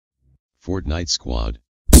Fortnite squad.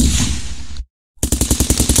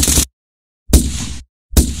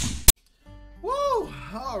 Woo!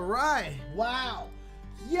 Alright, wow.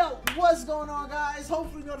 Yo, what's going on, guys?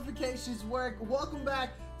 Hopefully notifications work. Welcome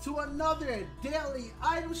back to another daily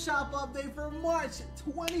item shop update for March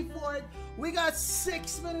 24th. We got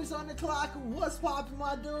 6 minutes on the clock. What's poppin',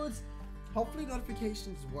 my dudes? Hopefully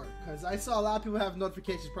notifications work, because I saw a lot of people have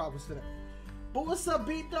notifications problems today. But what's up,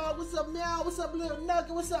 Beat Dog? What's up, Meow? What's up, Little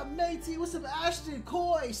Nugget? What's up, Matey? What's up, Ashton?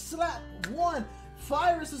 Koi, Slap, One,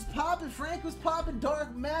 Virus was popping, Frank was popping,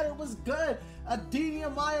 Dark Matter was good,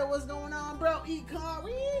 Adenia Maya, what's going on, bro?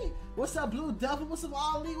 Econ, what's up, Blue Devil? What's up,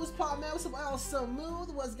 Ali? What's poppin', man? What's up, El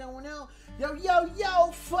Smooth? What's going on?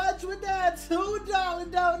 Yo, Fudge with that $2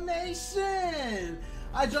 donation.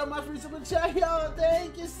 I dropped my free super chat, yo.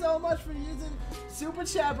 Thank you so much for using super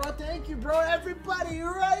chat, bro. Thank you, bro. Everybody,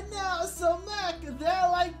 right now, smack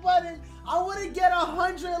that like button. I want to get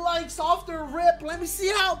 100 likes off the rip. Let me see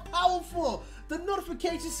how powerful the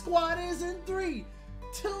notification squad is in 3,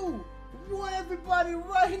 2, 1. Everybody,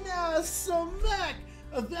 right now, smack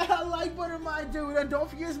that like button, my dude. And don't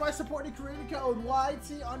forget my supporting creator code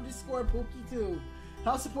YT_PookieTUBE.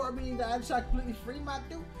 Help support me in the item shop completely free, my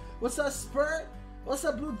dude. What's up, Spurt? What's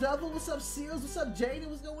up, Blue Devil? What's up, Seals? What's up, Jaden?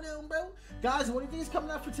 What's going on, bro? Guys, what do you think is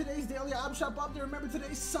coming out for today's daily item shop update? Remember,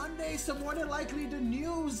 today's Sunday, so more than likely the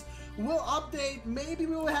news will update. Maybe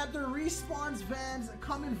we will have the respawns vans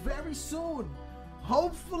coming very soon.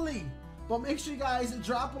 Hopefully. But make sure you guys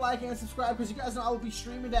drop a like and subscribe, because you guys know I will be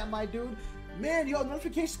streaming that, my dude. Man, yo,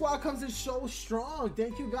 notification squad comes in so strong.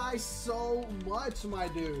 Thank you guys so much, my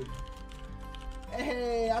dude.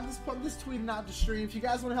 Hey, I'm just tweeting out the stream. If you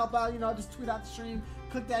guys want to help out, just tweet out the stream.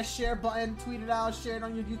 Click that share button, tweet it out, share it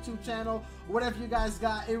on your YouTube channel, whatever you guys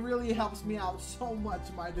got. It really helps me out so much,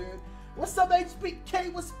 my dude. What's up,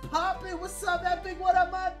 HBK? What's poppin'? What's up, Epic? What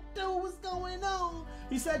up, my dude? What's going on?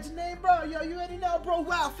 He said your name, bro. Yo, you already know, bro.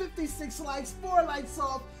 Wow, 56 likes, 4 likes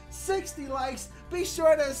off, 60 likes. Be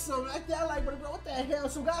sure to select that like button, bro. What the hell?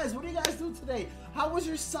 So, guys, what do you guys do today? How was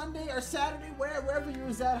your Sunday or Saturday, wherever you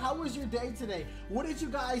was at? How was your day today? What did you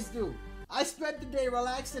guys do? I spent the day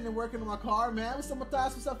relaxing and working on my car, man. What's up,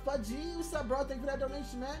 Matthias? What's up, Fudgy? What's up, bro? Thank you for that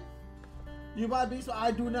donation, man. You buy beast mode?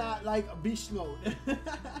 I do not like beast mode.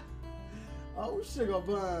 Oh, sugar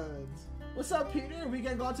buns. What's up, Peter?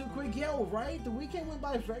 Weekend gone too quick. Yo, right? The weekend went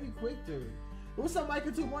by very quick, dude. What's up,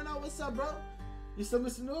 Michael 2.0? What's up, bro? You still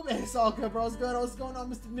Mr. Noob? It's all good, bro. What's going on? What's going on,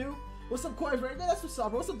 Mr. Noob? What's up, Corey? Very good. That's what's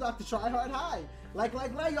up, bro. What's up, Dr. Tryhard? Hi. Like.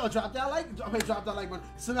 Yo, drop that like. Okay, drop that like button.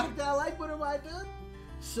 Smack that like button, my dude.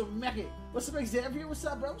 Smack it. What's up, Xavier? What's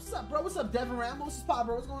up, bro? What's up, bro? What's up, Devin Rambo? What's up,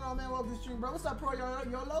 bro? What's going on, man? Welcome to the stream, bro. What's up, Pro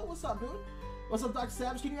YOLO? What's up, dude? What's up, Dr.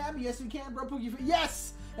 Savage? Can you add me? Yes, we can, bro. Pookie.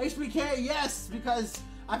 Yes! HBK, yes! Because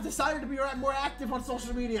I've decided to be more active on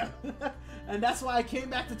social media. And that's why I came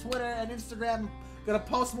back to Twitter and Instagram. Gonna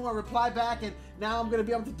post more, reply back, and now I'm gonna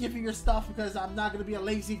be able to give you your stuff, because I'm not gonna be a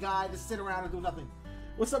lazy guy to sit around and do nothing.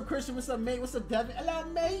 What's up, Christian? What's up, mate? What's up, Devin? Hello,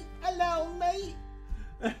 mate. Hello, mate.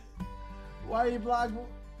 Why are you block?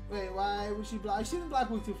 Wait, why would she block? She didn't block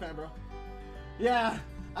PookieTUBE fan, bro. Yeah,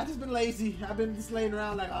 I just been lazy. I've been just laying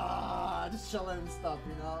around like, just chilling and stuff,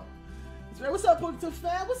 What's up, PookieTUBE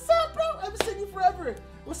fan? What's up, bro? I haven't seen you forever.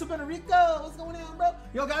 What's up, Enrico? What's going on, bro?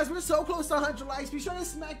 Yo, guys, we're so close to 100 likes. Be sure to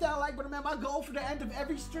smack that like button, man. My goal for the end of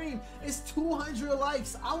every stream is 200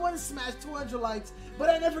 likes. I want to smash 200 likes, but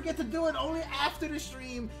I never get to do it. Only after the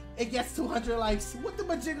stream, it gets 200 likes. What the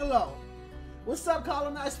majigolo? What's up,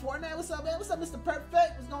 Colonized Fortnite? What's up, man? What's up, Mr.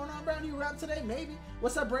 Perfect? What's going on, bro? New rap today? Maybe.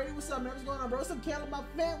 What's up, Brady? What's up, man? What's going on, bro? What's up, Caleb, my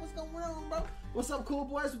fan? What's going on, bro? What's up, Cool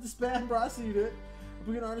Boys with the spam, bro? I see you, dude. If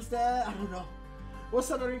we can understand, I don't know. What's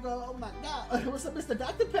up, Enrico? Oh my god. What's up, Mr.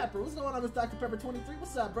 Dr. Pepper? What's going on, Mr. Dr. Pepper 23?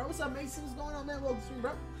 What's up, bro? What's up, Mason? What's going on, man? Welcome to the stream,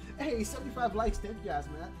 bro. Hey, 75 likes. Thank you guys,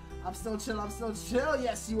 man. I'm still chill.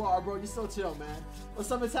 Yes, you are, bro. You're still chill, man. What's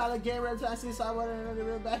up, Metallic Gamer? Every time I see you, so I want to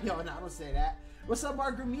real back. Yo, no, don't say that. What's up,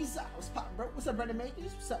 Margaret Misa? What's poppin', bro? What's up, Brandon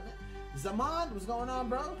Makers? What's up, man? Zaman, what's going on,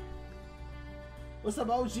 bro? What's up,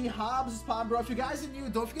 OG Hobbs? What's poppin', bro? If you guys are new,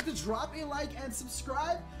 don't forget to drop a like and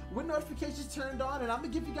subscribe with notifications turned on. And I'm gonna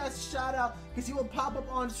give you guys a shout out, because he will pop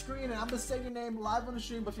up on screen, and I'm gonna say your name live on the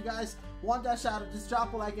stream. But if you guys want that shout out, just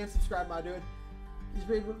drop a like and subscribe, my dude.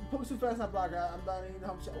 PookieTUBE fans not blogger. I'm about to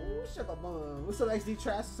home show. Ooh, shut up, bum. What's up, XD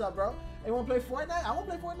Trash? What's up, bro? Hey, wanna play Fortnite? I wanna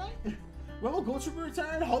play Fortnite. When will Gold Trooper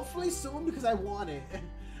return? Hopefully soon, because I want it.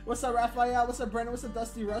 What's up, Raphael? What's up, Brendan? What's up,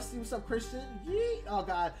 Dusty Rusty? What's up, Christian? Yee. Oh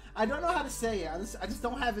god, I don't know how to say it. I just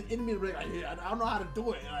don't have it in me to be like, I don't know how to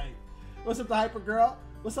do it. Like, what's up, the Hyper Girl?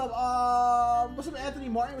 What's up, Anthony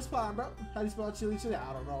Martin? What's poppin', bro? How do you spell chili?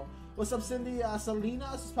 I don't know. What's up, Cindy Selena?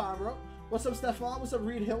 What's poppin', bro? What's up, Stefan? What's up,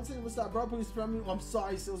 Reed Hilton? What's up, bro? Please from you. I'm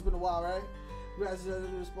sorry, still it's been a while, right? You guys are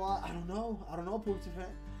in the spot. I don't know, PookieTUBE fan.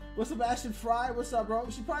 What's up, Ashton Fry? What's up, bro?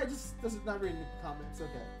 She probably just doesn't not read the comments.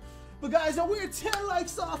 Okay. But guys, we're 10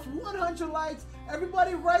 likes off 100 likes.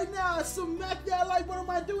 Everybody right now, smack that like. What am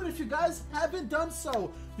I doing? If you guys haven't done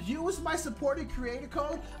so, use my supported creator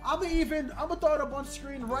code. I'm gonna throw it up on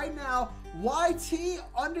screen right now.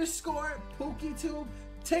 YT_PookieTUBE.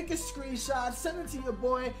 Take a screenshot, send it to your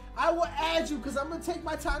boy. I will add you because I'm gonna take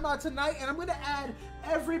my time out tonight and I'm gonna add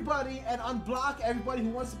everybody and unblock everybody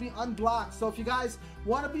who wants to be unblocked. So if you guys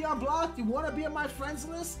want to be unblocked, you want to be on my friends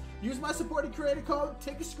list, use my supported creator code,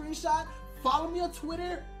 take a screenshot, follow me on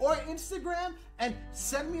Twitter or Instagram, and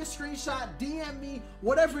send me a screenshot, DM me,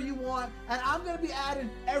 whatever you want, and I'm gonna be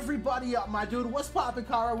adding everybody up, my dude. What's poppin',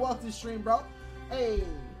 Kara? Welcome to the stream, bro. Hey,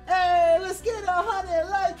 let's get 100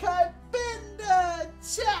 like I been the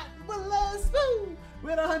chat. But let's go.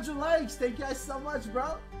 We're at 100 likes. Thank you guys so much,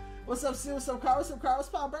 bro. What's up, Sil? What's up, Carl? What's up, Carl? What's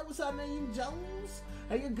poppin', bro? What's up, Naeem Jones?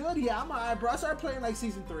 Hey, you good? Yeah, I'm alright, bro. I started playing like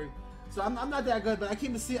season 3, so I'm not that good. But I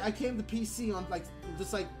came to PC on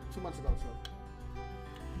just 2 months ago. So.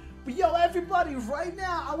 But yo, everybody, right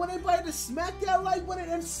now, I want everybody to smack that like button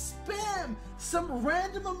and spam some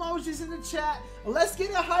random emojis in the chat. Let's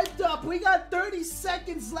get it hyped up. We got 30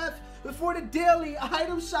 seconds left before the daily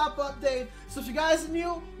item shop update. So if you guys are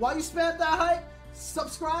new, while you spam that hype,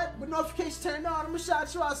 subscribe with notifications turned on. I'm gonna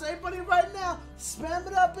shout you out. So everybody right now, spam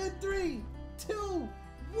it up in 3, 2,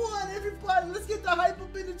 1. Everybody, let's get the hype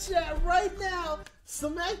up in the chat right now.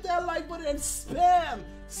 Smack that like button and spam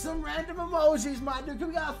some random emojis, my dude.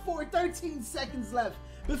 We got 13 seconds left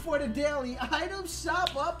before the daily item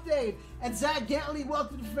shop update. And Zach Gantley,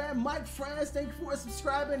 welcome to the fam. Mike France, thank you for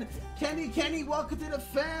subscribing. Kenny, welcome to the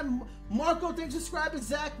fam. Marco, thanks for subscribing.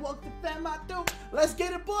 Zach, welcome to the fam, my dude. Let's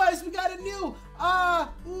get it, boys. We got a new,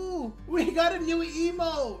 we got a new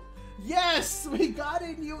emote. Yes, we got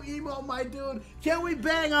a new emote, my dude. Can we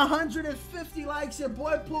bang 150 likes? Your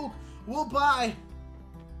boy Pook will buy.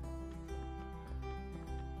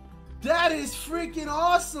 That is freaking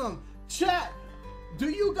awesome. Chat, do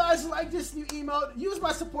you guys like this new emote? Use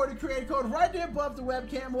my supported creator code right there above the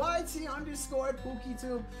webcam,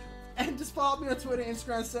 YT_PookieTUBE, and just follow me on Twitter,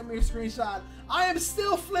 Instagram, send me a screenshot. I am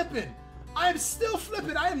still flipping. I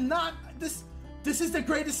am not, this is the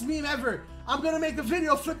greatest meme ever. I'm gonna make a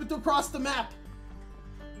video flipping through across the map.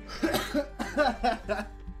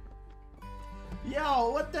 Yo,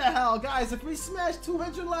 what the hell, guys? If we smash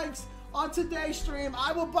 200 likes on today's stream,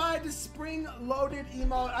 I will buy the spring-loaded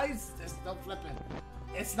emote. It's still flipping.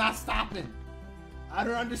 It's not stopping. I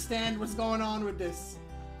don't understand what's going on with this.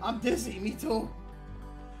 I'm dizzy. Me too.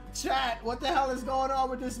 Chat, what the hell is going on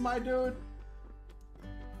with this, my dude?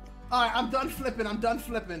 All right, I'm done flipping. I'm done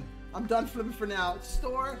flipping for now.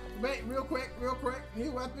 Store. Wait, real quick.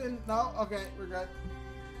 New weapon. No. Okay, we're good.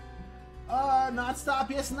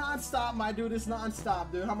 Non-stop. Yes, non-stop, my dude. It's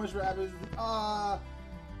non-stop, dude. How much rap is it?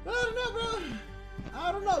 I don't know, bro.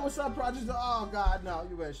 I don't know. What's up, Project? Oh, God, no.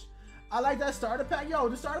 You wish. I like that starter pack. Yo,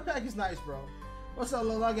 the starter pack is nice, bro. What's up,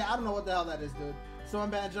 Lil Luggy? I don't know what the hell that is, dude. Someone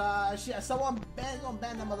ban Josh. Yeah, someone ban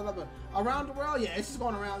that motherfucker. Around the world? Yeah, it's just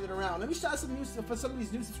going around and around. Let me shout some news for some of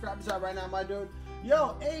these new subscribers out right now, my dude.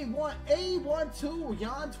 Yo, A12,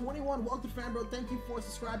 Jan21, welcome to fan, bro. Thank you for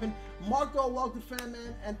subscribing. Marco, welcome to fan,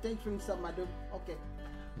 man. And thanks for yourself, my dude. Okay.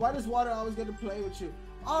 Why does Water always get to play with you?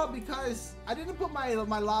 Oh, because I didn't put my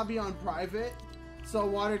lobby on private, so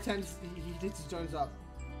Water tends he just joins up.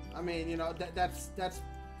 I mean, you know, that's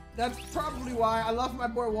probably why. I love my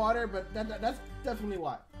boy Water, but that's definitely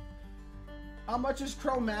why. How much is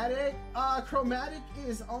Chromatic? Chromatic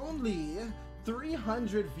is only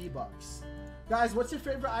 300 V-Bucks. Guys, what's your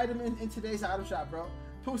favorite item in today's item shop, bro?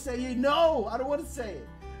 Who say you? No, I don't want to say it.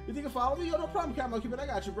 You think you follow me? Yo, no problem, Camo Cupid. I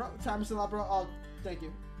got you, bro. Timer's still up, bro. Oh, thank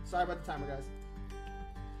you. Sorry about the timer, guys.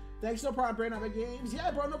 Thanks, no problem, Brain Up Games.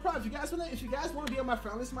 Yeah, bro, no problem. If you guys want to be on my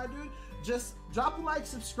friend list, my dude, just drop a like,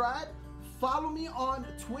 subscribe, follow me on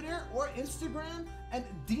Twitter or Instagram, and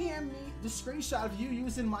DM me the screenshot of you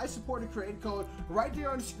using my supported creator code right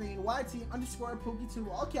there on the screen, YT_PookieTUBE,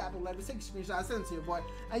 all capital letters. Take a screenshot, send it to your boy,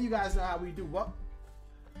 and you guys know how we do. What?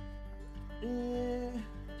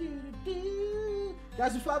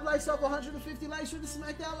 Guys, with 5 likes up 150 likes, sure to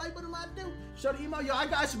smack that like button, my dude. Show the email. Yo, I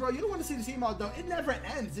got you, bro. You don't want to see this email, though. It never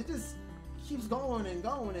ends. It just keeps going and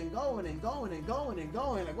going and going and going and going and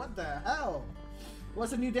going. Like, what the hell?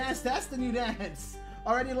 What's the new dance? That's the new dance.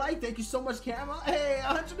 Already liked. Thank you so much, Camo. Hey,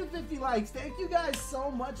 150 likes. Thank you guys so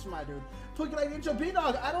much, my dude. Pookie like Intro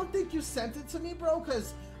B-Dog. I don't think you sent it to me, bro,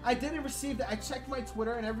 because I didn't receive that. I checked my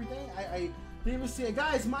Twitter and everything. Didn't even see it.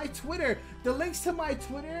 Guys, my Twitter, the links to my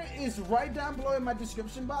Twitter is right down below in my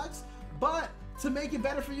description box. But to make it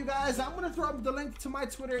better for you guys, I'm going to throw the link to my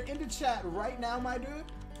Twitter in the chat right now, my dude.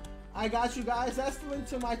 I got you guys. That's the link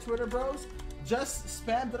to my Twitter, bros. Just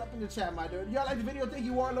spam it up in the chat, my dude. Y'all like the video? Thank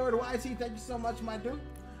you, Warlord YT. Thank you so much, my dude.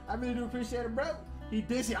 I really do appreciate it, bro. He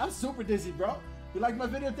dizzy. I'm super dizzy, bro. You like my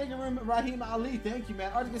video? Thank you, Raheem Ali. Thank you,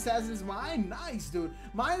 man. Arctic Assassin is mine. Nice, dude.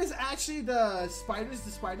 Mine is actually the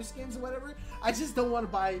spider skins or whatever. I just don't want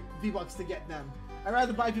to buy V-Bucks to get them. I'd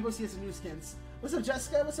rather buy V-Bucks to get some new skins. What's up,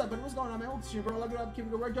 Jessica? What's up, buddy? What's going on, man? Hold the bro. Love it up. Keep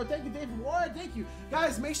it good work. Yo, thank you, David Ward. Thank you.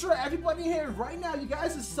 Guys, make sure everybody here right now, you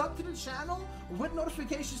guys are sub to the channel with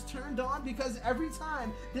notifications turned on, because every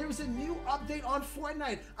time there is a new update on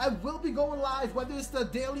Fortnite, I will be going live, whether it's the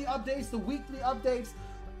daily updates, the weekly updates,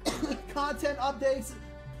 content updates,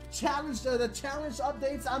 the challenge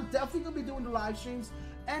updates. I'm definitely going to be doing the live streams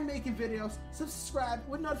and making videos. So subscribe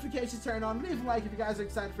with notifications turned on. Leave a like if you guys are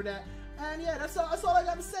excited for that. And yeah, that's all I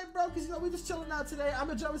got to say, bro, because, you know, we just chilling out today. I'm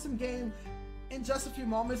going to jump in some game in just a few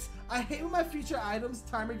moments. I hate when my feature items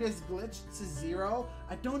timer gets glitched to 0.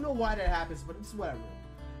 I don't know why that happens, but it's whatever.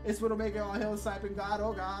 It's what'll make it all hill sniping. God,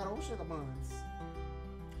 oh sugar buns.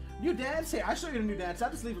 New dance? Hey, I'll show you the new dance.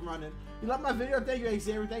 I'll just leave it running. You love my video? Thank you,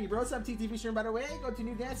 Xavier. Thank you, bro. What's up, TTV stream, by the way? Go to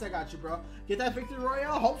new dance. I got you, bro. Get that victory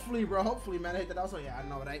royale? Hopefully, bro. Hopefully, man. I hit that also. Yeah, I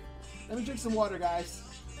know, right? Let me drink some water, guys.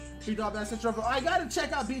 B-Dog, that's intro. I gotta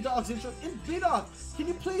check out B-Dog's intro. B-Dog, can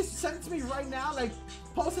you please send it to me right now? Like,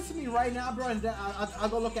 post it to me right now, bro, and then I'll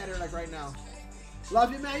go look at it, like, right now.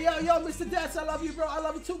 Love you, man. Yo, Mr. Dets, I love you, bro. I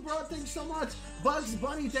love you too, bro. Thank you so much. Bugs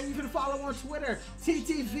Bunny, thank you for the follow on Twitter.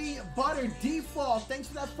 TTV Butter Default, thanks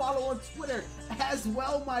for that follow on Twitter as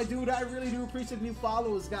well, my dude. I really do appreciate new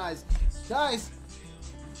followers, guys. Guys.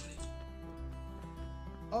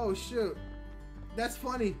 Oh, shoot. That's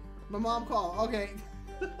funny. My mom called. Okay.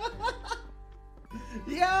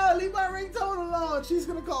 Yo, leave my ringtone alone. She's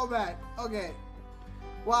gonna call back. Okay.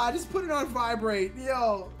 Wow, I just put it on vibrate.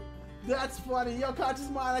 Yo, that's funny. Yo,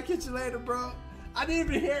 conscious mind, I'll catch you later, bro. I didn't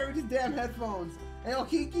even hear it with these damn headphones. Hey, yo,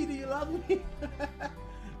 Kiki, do you love me?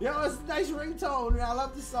 Yo, it's a nice ringtone. I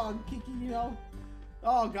love this song, Kiki, you know.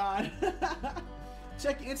 Oh, God.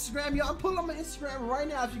 Check Instagram. Yo, I'm pulling up my Instagram right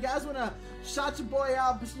now. If you guys want to shout your boy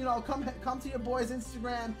out, you know, come to your boy's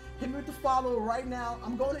Instagram. Hit me with the follow right now.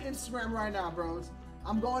 I'm going to Instagram right now, bros.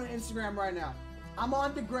 I'm going to Instagram right now. I'm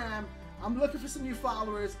on the gram. I'm looking for some new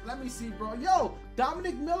followers. Let me see, bro. Yo,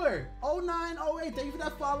 Dominic Miller, 0908. Thank you for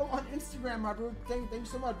that follow on Instagram, my bro. Thank you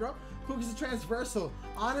so much, bro. Pookie's a transversal.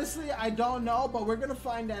 Honestly, I don't know, but we're going to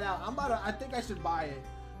find that out. I think I should buy it.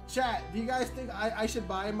 Chat, do you guys think I should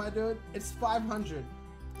buy it, my dude? It's 500.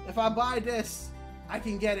 If I buy this, I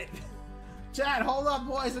can get it. Chat, hold up,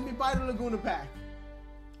 boys. Let me buy the Laguna pack.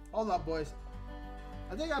 Hold up, boys.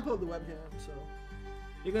 I think I pulled the webcam, so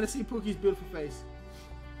you're gonna see Pookie's beautiful face.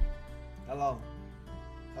 Hello.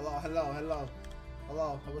 Hello, hello, hello.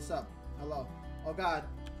 Hello, what's up? Hello. Oh, God.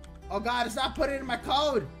 Oh, God, it's not putting in my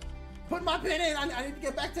code. Put my pin in. I need to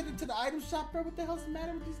get back to the item shop, bro. What the hell's the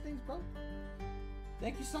matter with these things, bro?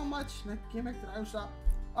 Thank you so much. Get back to the item shop.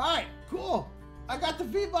 Alright, cool. I got the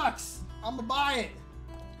V-Bucks. I'm gonna buy it.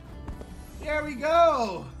 There we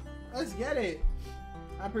go. Let's get it.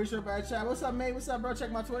 I'm pretty sure by chat. What's up, mate? What's up, bro?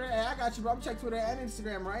 Check my Twitter. Hey, I got you, bro. I'm check Twitter and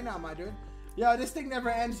Instagram right now, my dude. Yo, this thing never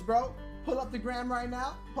ends, bro. Pull up the gram right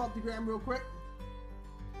now. Pull up the gram real quick.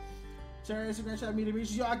 Share Instagram, chat, media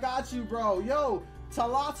reach. Yo, I got you, bro. Yo,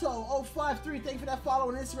 Talato053. Thanks for that follow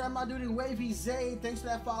on Instagram, my dude. And Wavy Zay, thanks for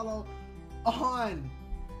that follow on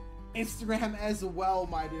Instagram as well,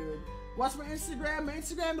 my dude. Watch my Instagram. My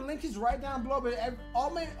Instagram, the link is right down below. But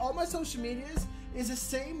all my social medias is the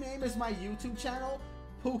same name as my YouTube channel,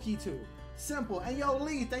 PookieTUBE. Simple. And yo,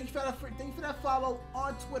 Lee, thank you for that follow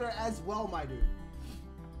on Twitter as well, my dude.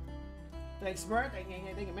 Thanks, bro. Thank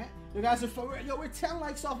you, man. You guys are we're 10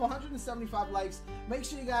 likes off 175 likes. Make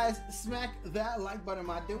sure you guys smack that like button,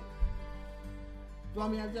 my dude.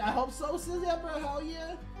 I hope so, sis. Yeah, bro. Hell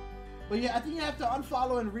yeah. But yeah, I think you have to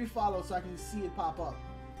unfollow and refollow so I can see it pop up.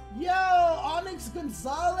 Yo, Onyx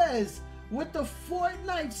Gonzalez with the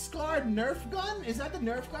Fortnite scarred Nerf gun. Is that the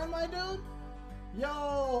Nerf gun, my dude?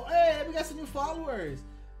 Yo, hey, we got some new followers.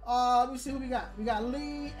 Let me see who we got. We got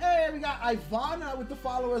Lee. Hey, we got Ivana with the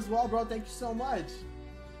follow as well, bro. Thank you so much.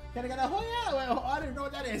 Can I get a oh yeah? Well, I don't even know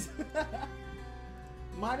what that is.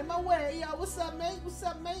 Minding my way. Yo, what's up, mate? What's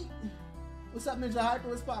up, mate? What's up, Ninja Hyper?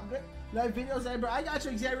 What's poppin'? Like videos, hey, bro. I got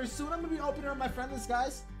you, Xavier. Soon I'm gonna be opening up my friend list,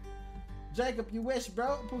 guys. Jacob, you wish,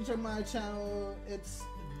 bro. Please check my channel. It's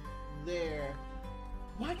there.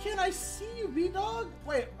 Why can't I see you, B-Dog?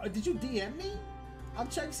 Wait, did you DM me? I'm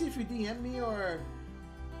checking to see if you DM me or...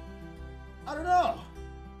 I don't know.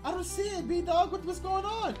 I don't see it, B-Dog. What's going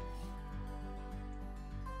on?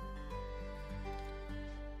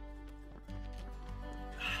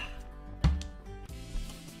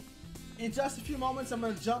 In just a few moments, I'm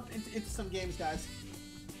gonna jump into some games, guys.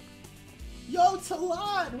 Yo,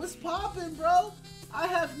 Talon, what's poppin', bro? I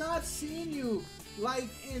have not seen you like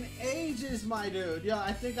in ages, my dude. Yo,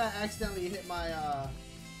 I think I accidentally hit my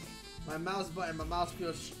my mouse button. My mouse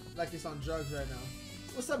feels like it's on drugs right now.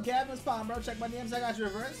 What's up, Gavin? What's poppin', bro? Check my DMs. I got you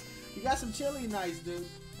reverse. You got some chili, nice, dude.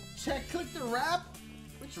 Click the rap.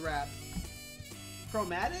 Which rap?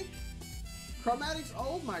 Chromatic? Chromatic's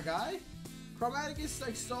old, my guy. Chromatic is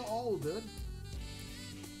like so old, dude.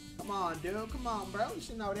 Come on, dude. Come on, bro. You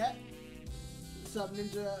should know that. What's up,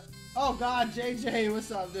 Ninja? Oh, God, JJ.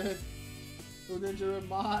 What's up, dude? Oh, Ninja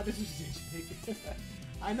Mod. This is JJ.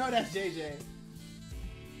 I know that's JJ.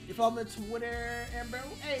 You follow me on Twitter, and bro,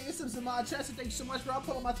 hey, it's some mod Chester. Thank you so much, bro. I'll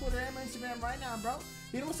pull up my Twitter and my Instagram right now, bro.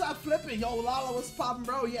 He don't stop flipping. Yo, Lala, what's poppin',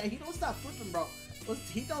 bro? Yeah, he don't stop flipping, bro.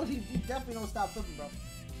 He definitely don't stop flipping, bro.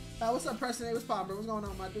 What's up, Preston? Hey, what's poppin', bro? What's going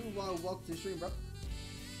on, my dude? Welcome to the stream, bro.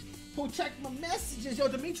 Pull, check my messages. Yo,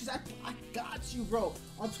 Demetrius, I got you, bro.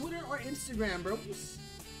 On Twitter or Instagram, bro. Let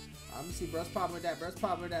me see, bro. It's popping with that, bro. It's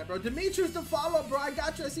popping with that, bro. Demetrius, the follow, bro. I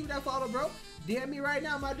got you. I see that follow, bro. DM me right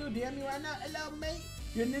now, my dude. DM me right now. Hello, mate.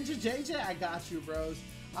 You're Ninja JJ. I got you, bros.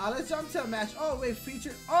 Let's jump to a match. Oh, wait,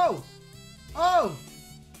 featured. Oh.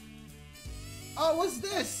 What's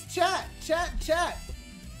this? Chat.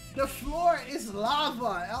 The floor is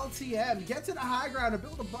lava. LTM. Get to the high ground and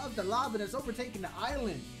build above the lava that's overtaking the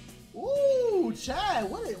island. Ooh, Chad.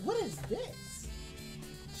 What is this?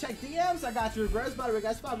 Check DMs. I got you reverse. By the way,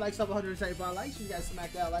 guys, 5 likes, 175 likes. You guys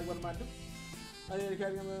smack that like. What am I doing?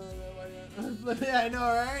 Yeah, I know,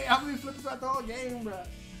 right? I'm gonna be flipping throughout the whole game, bro.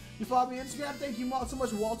 You follow me on Instagram? Thank you so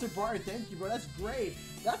much, Walter Barton. Thank you, bro. That's great.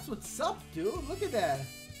 That's what's up, dude. Look at that.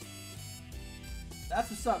 That's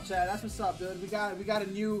what's up, Chad. That's what's up, dude. We got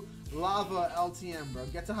a new lava LTM, bro.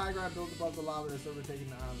 Get to high ground, build above the lava that's overtaking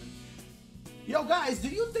the island. Yo, guys, do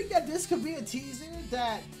you think that this could be a teaser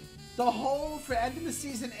that the whole for ending the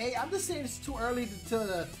season 8? I'm just saying it's too early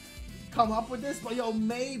to come up with this, but yo,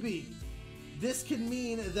 maybe this could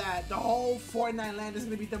mean that the whole Fortnite land is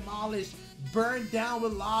gonna be demolished, burned down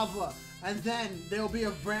with lava, and then there'll be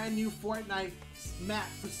a brand new Fortnite map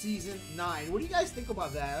for season 9. What do you guys think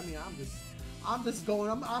about that? I mean, I'm just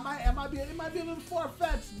going. It might be a little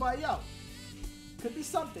far-fetched, but yo, could be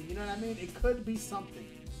something. You know what I mean? It could be something.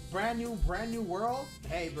 Brand new world.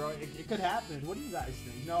 Hey, bro, it could happen. What do you guys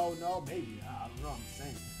think? No, maybe. I don't know. I'm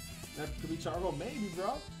saying that could be Chargo. Maybe,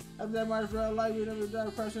 bro. After that, my friend, like we never done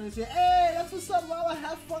a question and say, hey, that's what's up, Lala.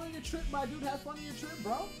 Have fun on your trip, my dude. Have fun on your trip,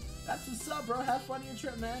 bro. That's what's up, bro. Have fun on your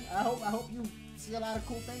trip, man. I hope you see a lot of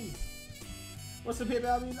cool things. What's the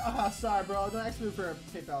PayPal mean? Sorry, bro. Don't ask me for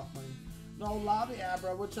PayPal money. No lobby, yeah,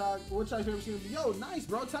 bro. Which y'all favorite skins? Yo, nice,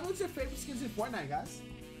 bro. Tell me what's your favorite skins in Fortnite, guys.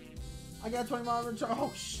 I got 20 miles in charge.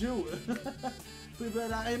 Oh shoot.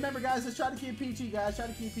 Hey, remember, guys, let's try to keep PG, guys. Try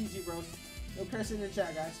to keep PG, bros. No cursing in the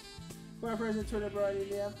chat, guys. Where person Twitter, bro?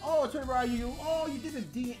 DM. Oh, Twitter, bro. You did a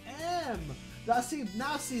DM.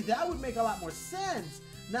 Now see, that would make a lot more sense.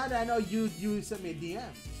 Now that I know you sent me a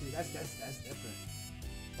DM. See, that's different.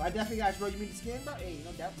 But I definitely got you, bro. You mean this game, bro? Hey,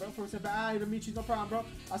 no doubt, bro. First of all, Demetrius, no problem, bro.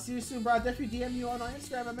 I'll see you soon, bro. I'll definitely DM you on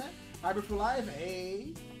Instagram, my man. Hybrid for life.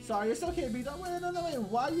 Hey. Sorry, it's okay, B-Dog. Wait.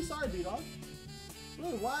 Why are you sorry, B-Dog?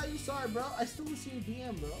 Wait, why are you sorry, bro? I still don't see your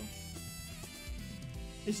DM, bro.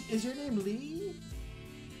 Is your name Lee?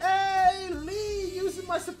 Hey, Lee! Using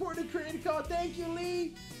my supported creator code. Thank you,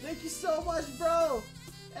 Lee. Thank you so much, bro.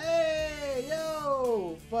 Hey,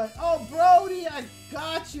 yo. But, oh, Brody, I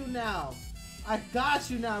got you now.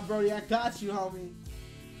 Brody. I got you, homie.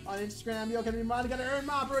 On Instagram, yo, can be mod. Gotta earn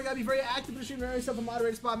mod, bro. You gotta be very active in the stream. Earn yourself a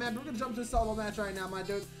moderator spot, man. We're gonna jump to a solo match right now, my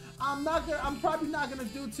dude. I'm probably not gonna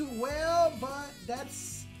do too well, but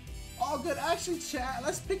that's all good. Actually, chat,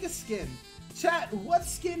 let's pick a skin. Chat, what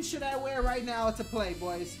skin should I wear right now to play,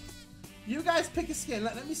 boys? You guys pick a skin.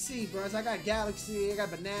 Let me see, bros. I got Galaxy, I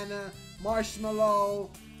got Banana, Marshmallow.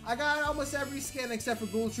 I got almost every skin except for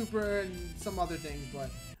Ghoul Trooper and some other things, but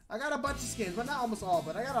I got a bunch of skins, but not almost all,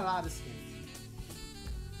 but I got a lot of skins.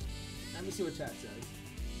 Let me see what chat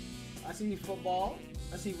says. I see football.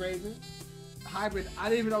 I see Raven. Hybrid. I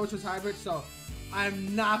didn't even know which was hybrid, so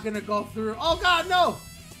I'm not gonna go through. Oh God, no!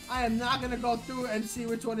 I am not gonna go through and see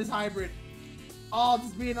which one is hybrid. Oh,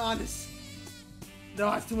 just being honest.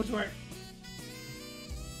 No, it's too much work.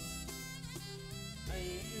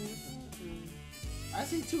 I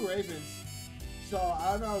see 2 Ravens. So,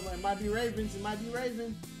 I don't know. It might be Ravens. It might be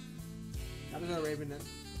Raven. I'm just gonna Raven then.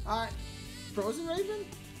 Alright. Frozen Raven?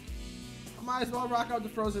 Might as well rock out the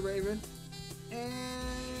Frozen Raven.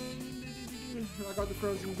 And rock out the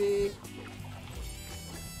Frozen Bee.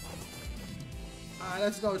 Alright,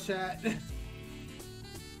 let's go, chat. Alright,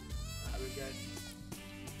 we're good.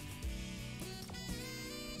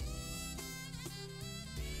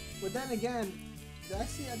 But then again, did I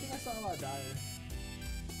see? I think I saw a lot of dire.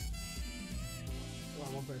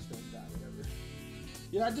 Well, one person died, whatever.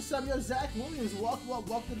 Yeah, I just subbed yo Zach Williams. Welcome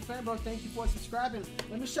to the fan, bro. Thank you for subscribing.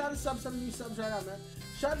 Let me shout out some new subs right now, man.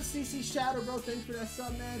 Shout out to CC Shadow, bro. Thanks for that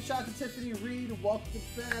sub, man. Shout out to Tiffany Reed. Welcome to the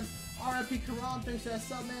fam. RIP Karam, thanks for that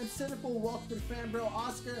sub, man. Cynical, welcome to the fan, bro.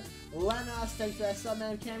 Oscar Lenas, thanks for that sub,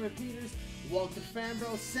 man. Cameron Peters, welcome to the fan,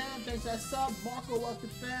 bro. Sam, thanks for that sub. Marco, welcome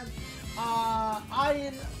to the fam.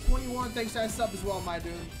 Ian21, thanks for that sub as well, my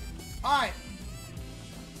dude. Alright.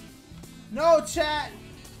 No, chat.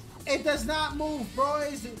 It does not move,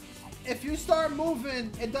 boys. If you start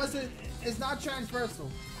moving, it's not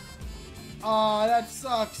transversal. Aw, that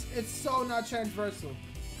sucks. It's so not transversal.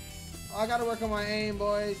 I gotta work on my aim,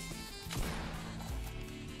 boys.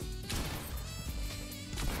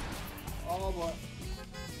 Oh boy.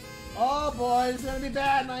 Oh boy, it's gonna be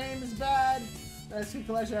bad. My aim is bad. That's good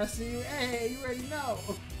collection. I see you. Hey, you already know.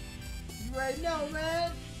 You already know,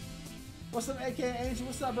 man. What's up, aka Angel?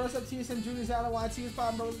 What's up, bro? What's up, TSM Juniors? Alan YT is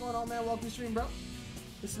popping, bro. What's going on, man? Welcome to the stream, bro.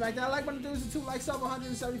 Let's smack that like button. There's 2 likes up,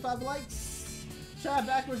 175 likes. Try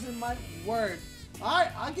backwards in my word.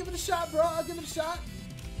 Alright, I'll give it a shot, bro. I'll give it a shot.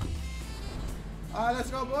 Alright, let's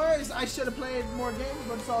go, boys. I should have played more games,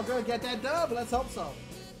 but it's all good. Get that dub. Let's hope so.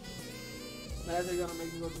 Man, they're gonna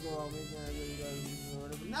make me go to school.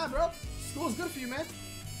 Nah, bro. School's good for you, man.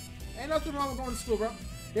 Ain't nothing wrong with going to school, bro.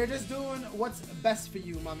 They're just doing what's best for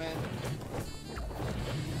you, my man.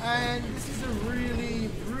 And this is a really,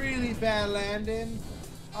 really bad landing.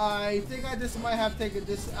 I think I just might have taken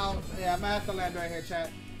this out. Yeah, I might have to land right here,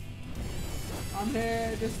 chat. I'm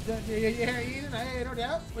here. You're here eating? Hey, no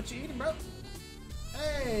doubt. What you eating, bro?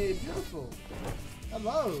 Hey, beautiful.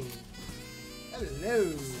 Hello. Hello.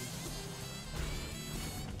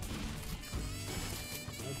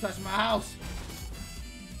 Don't touch my house.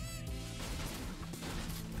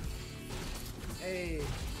 Hey.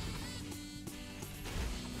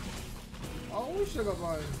 Oh, sugar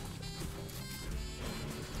boy.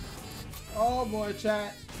 Oh boy,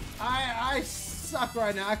 chat. I suck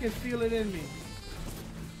right now. I can feel it in me.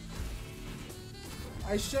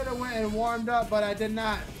 I should have went and warmed up, but I did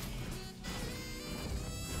not.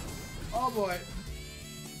 Oh boy.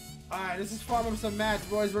 Alright, this is farm up some mats,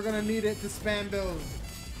 boys. We're gonna need it to spam build.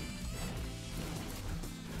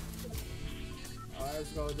 Alright,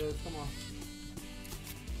 let's go, dude. Come on.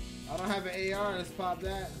 I don't have an AR. Let's pop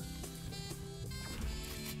that.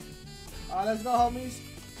 Alright, let's go, homies.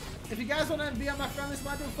 If you guys want to be on my friend list,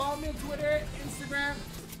 follow me on Twitter, Instagram.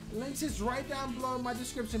 Links is right down below in my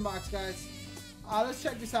description box, guys. Let's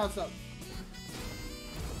check this house up.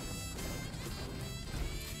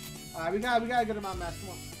 Alright, we gotta get him on match.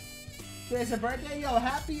 Come on. Today's a birthday, yo.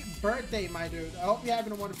 Happy birthday, my dude. I hope you're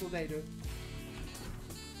having a wonderful day, dude.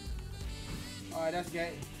 Alright, that's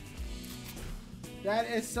gay. That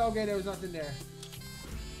is so gay. There was nothing there.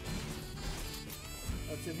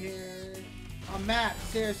 What's in here? A map,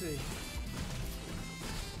 seriously.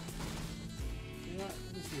 You know what?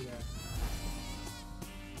 Let me see that.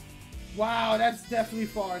 Wow, that's definitely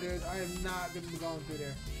far, dude. I am not gonna be going through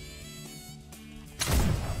there.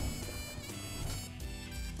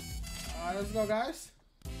 Alright, let's go, guys.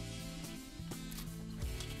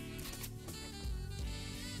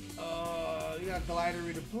 You got glider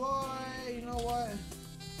redeploy. You know what?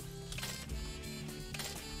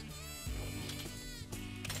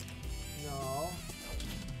 No.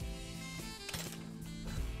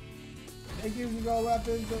 It gives you go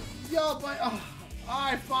weapons. Yo, but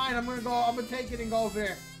alright, fine. I'm gonna go. I'm gonna take it and go over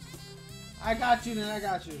there. I got you, then. I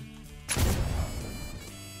got you.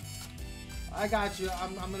 I got you.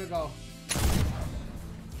 I'm gonna go.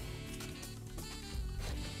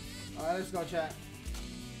 Alright, let's go, chat.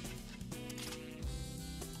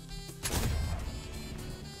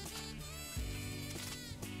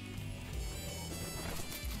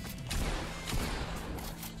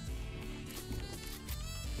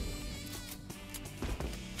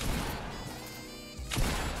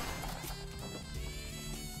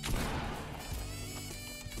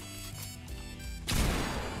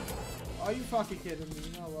 Are you fucking kidding me?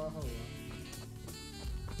 You know what? Hold on.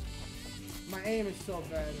 My aim is so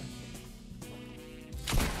bad.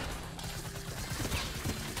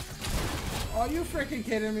 Are you freaking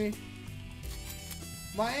kidding me?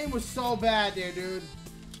 My aim was so bad there, dude.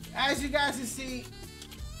 As you guys can see,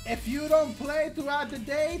 if you don't play throughout the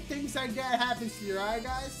day, things like that happens to you, alright,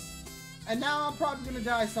 guys? And now I'm probably gonna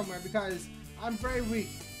die somewhere because I'm very weak.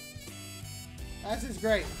 That's just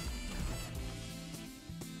great.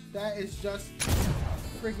 That is just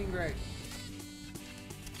freaking great.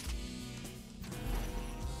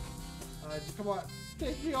 Just come on.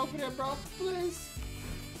 Take me over there, bro. Please.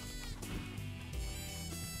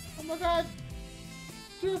 Oh my god.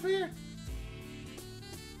 Get over here.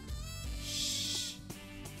 Shh.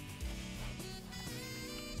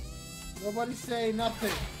 Nobody say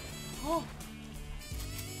nothing. Oh.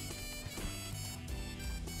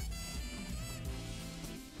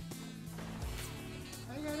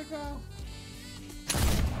 I gotta go.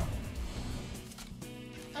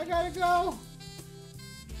 I gotta go.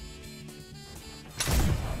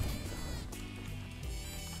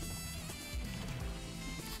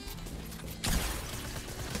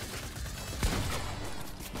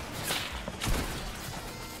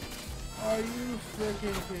 Are you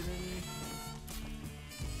freaking kidding me?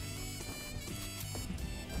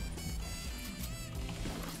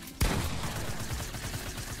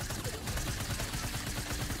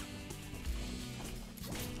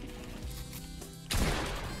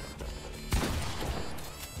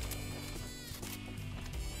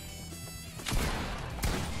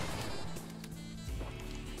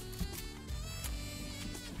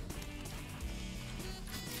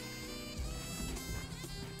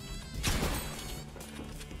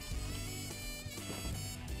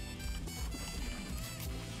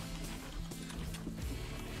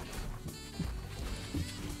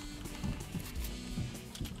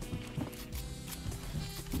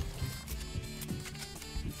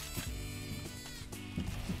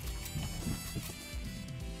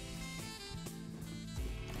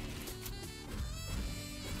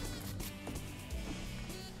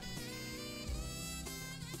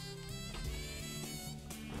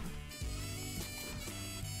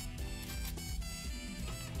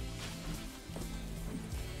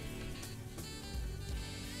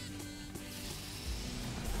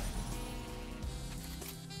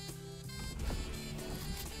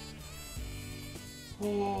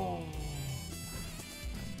 Oh.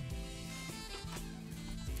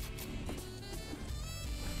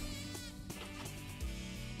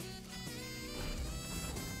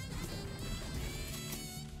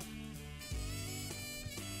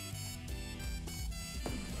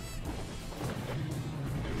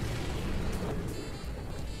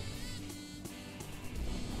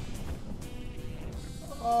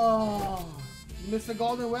 Oh, you missed the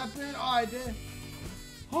golden weapon? Oh, I did.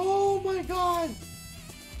 Oh my god.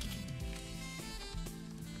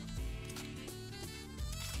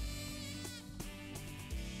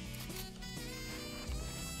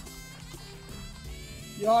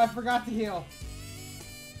 Yo, I forgot to heal.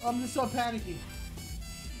 I'm just so panicky.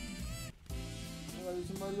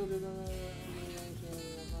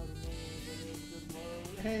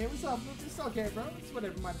 Hey, what's up? It's okay, bro. It's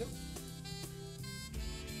whatever, my dude.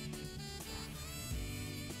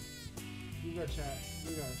 You go, chat.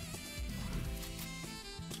 You go.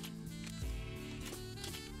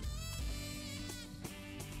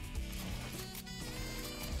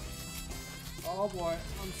 Oh boy,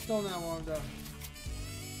 I'm still not warmed up.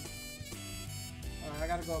 Alright, I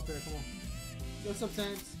gotta go up there, come on. Yo, what's up,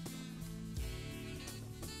 Saints?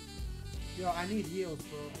 Yo, I need heals,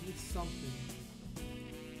 bro. I need something.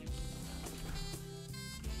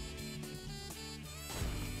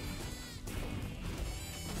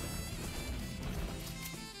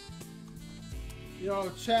 Yo,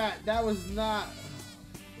 chat, that was not...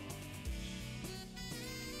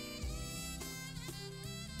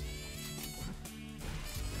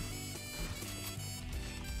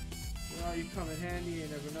 You come in handy, you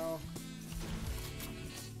never know.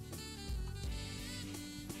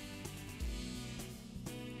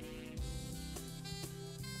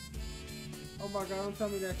 Oh my god, don't tell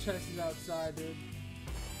me that chest is outside, dude.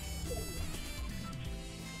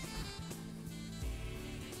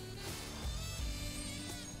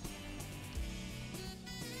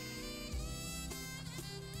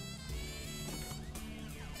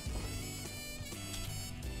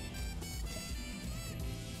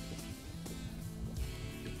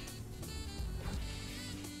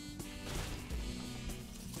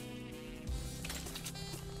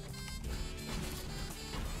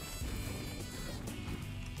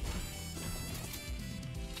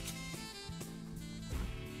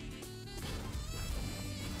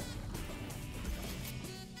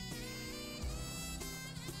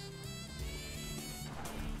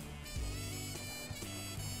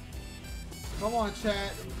 Come on,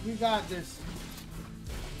 chat. We got this.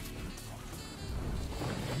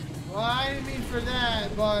 Well, I didn't mean for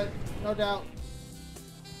that, but no doubt.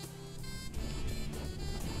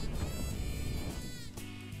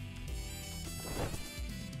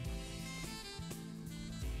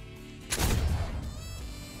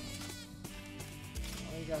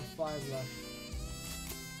 got 5 left.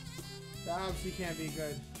 That obviously can't be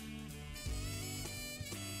good.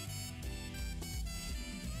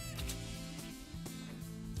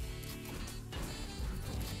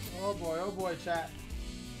 Oh boy, chat.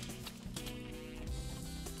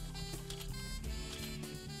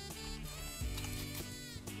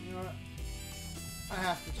 You know what? I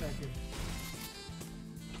have to check it.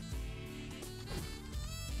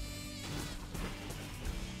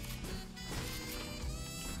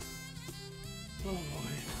 Oh boy.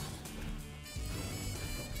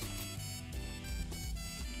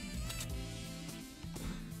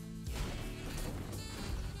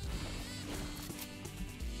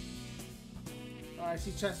 Oh, I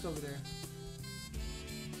see chest over there.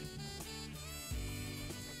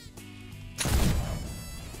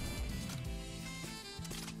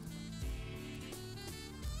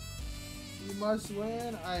 You must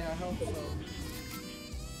win. I hope so.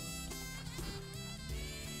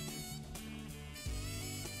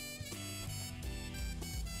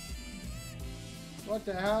 What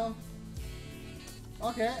the hell?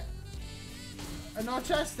 Okay. No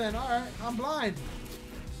chest then. Alright. I'm blind.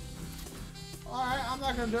 Alright, I'm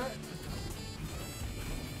not gonna do it.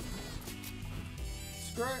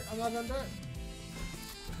 Screw it. I'm not gonna do it.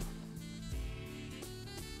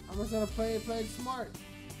 I'm just gonna play it smart.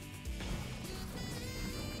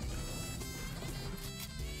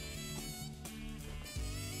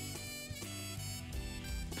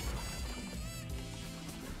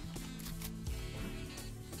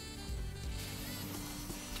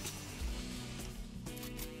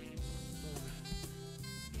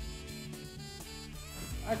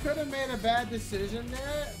 I could have made a bad decision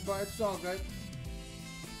there, but it's all good.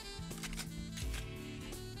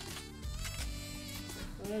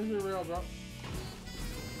 There's your real, bro.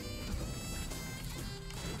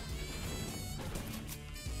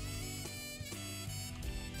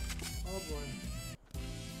 Oh boy.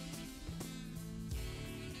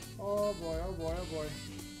 Oh boy, oh boy, oh boy.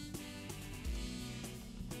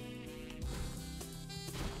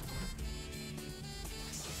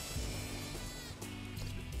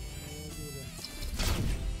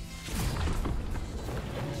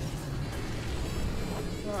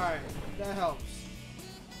 Alright, that helps.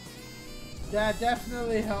 That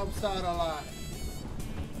definitely helps out a lot.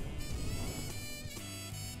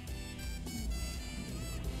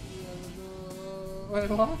 Wait,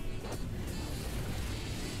 what?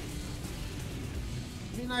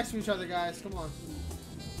 Be nice to each other, guys. Come on.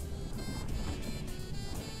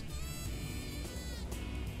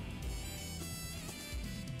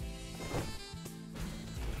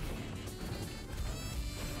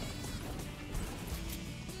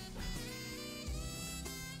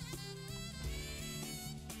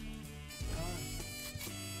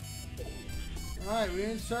 Alright, we're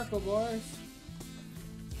in circle, boys.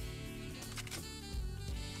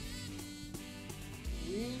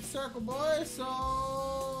 We in circle, boys,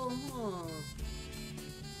 so...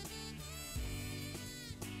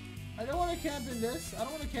 I don't want to camp in this. I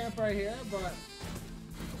don't want to camp right here, but...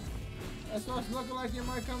 That's what it's looking like it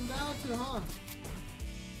might come down to, huh?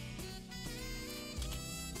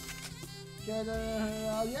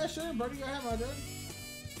 Yeah, sure, buddy, go ahead, my dude.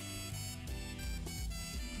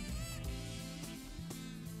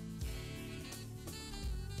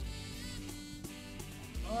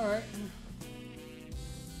 Alright.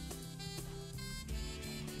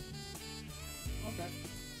 Okay.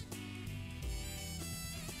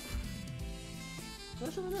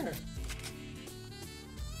 What's over there?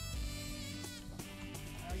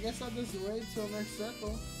 I guess I'll just wait till next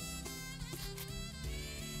circle.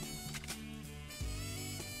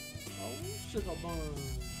 Oh, sugar bun.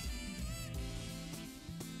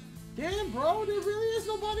 Damn, bro, there really is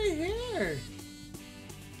nobody here.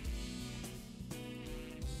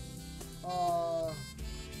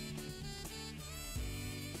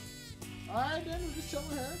 Alright then, we're just chilling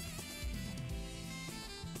here.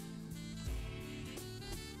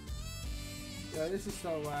 Yeah, this is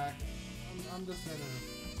so whack. I'm just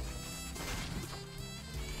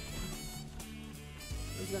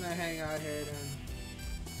gonna hang out here then.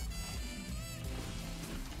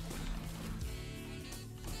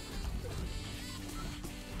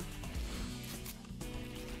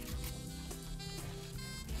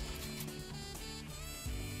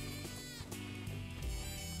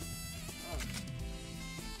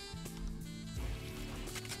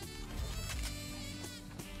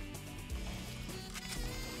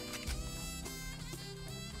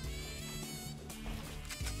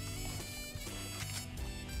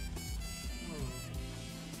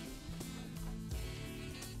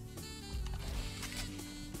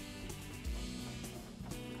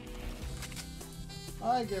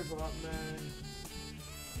 I give up, man.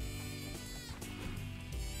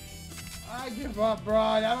 I give up, bro.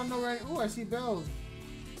 I don't know where. Ooh, I see Bill.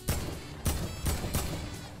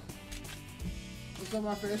 What's up,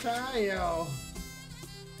 my fish? Hi, yo.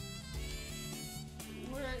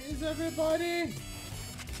 Where is everybody?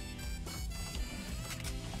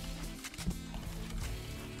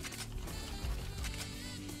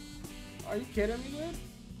 Are you kidding me, dude?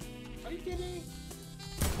 Are you kidding me?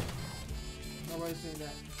 Nobody's saying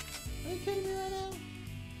that. Are you kidding me right now?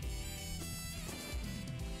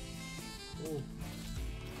 Oh.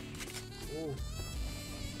 Oh.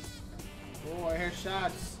 Oh, I hear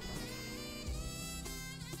shots.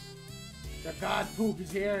 The God Poop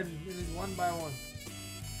is here and it is one by one.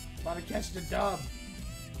 About to catch the dub.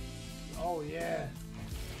 Oh, yeah.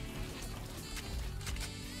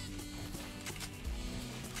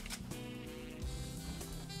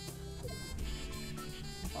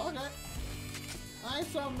 Okay. I ain't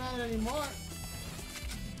so mad anymore.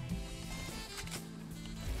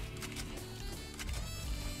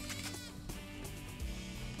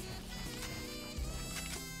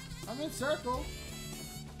 I'm in circle.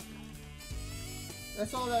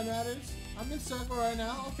 That's all that matters. I'm in circle right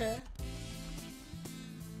now. Okay.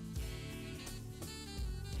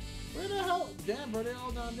 Where the hell? Damn, bro, they're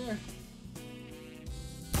all down there.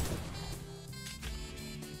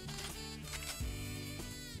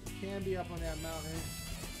 Can be up on that mountain.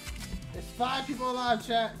 There's 5 people alive,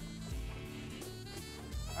 chat.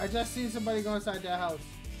 I just seen somebody go inside that house.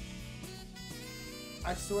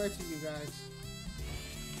 I swear to you guys.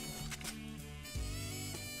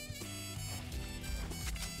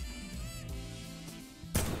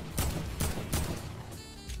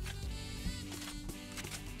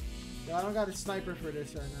 Yo, I don't got a sniper for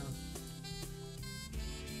this right now.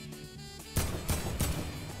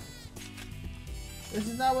 This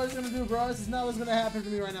is not what it's gonna do, bro. This is not what's gonna happen to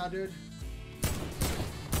me right now, dude.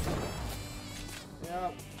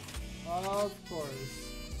 Yep. Of course.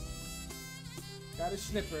 Got a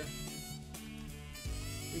snipper.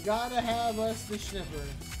 We gotta have us the snipper.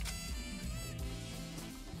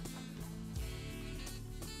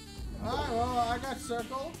 Alright, well, I got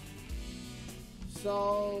circle.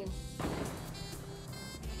 So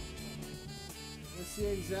let's see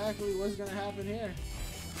exactly what's gonna happen here.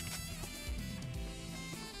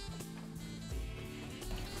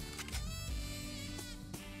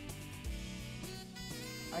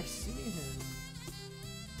 I see him.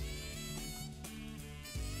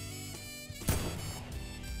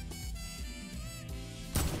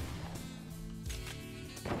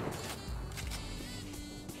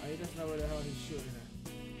 He doesn't know where the hell he's shooting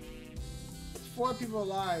at. It's 4 people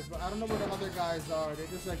alive, but I don't know where the other guys are. They're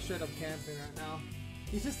just like straight up camping right now.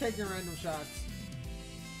 He's just taking random shots.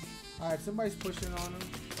 Alright, somebody's pushing on him.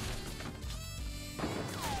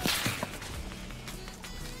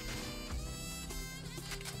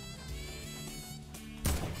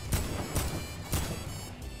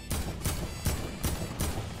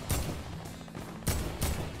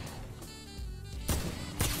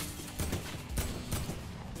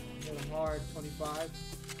 Hard 25.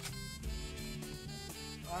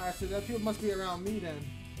 Alright, so that people must be around me then.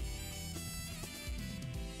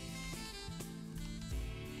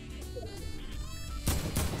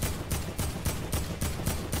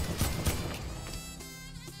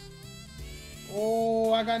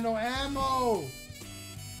 Oh, I got no ammo.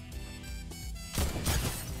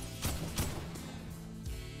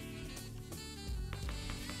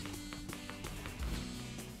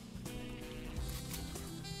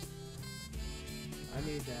 I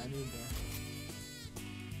need that, I need that.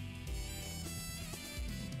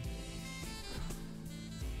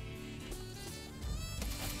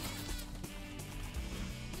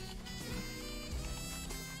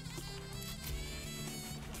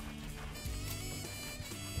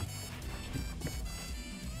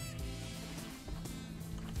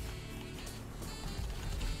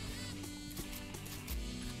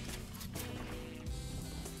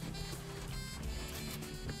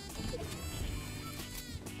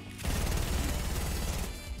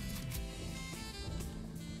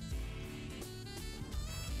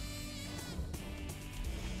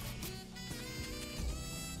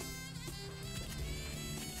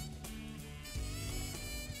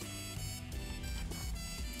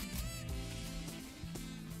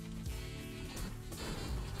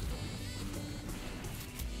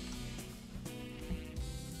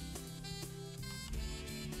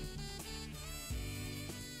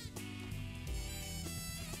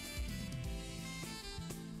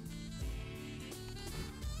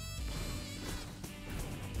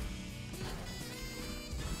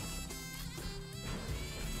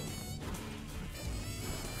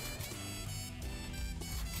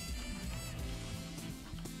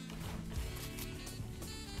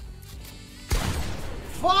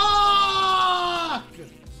 Fuck!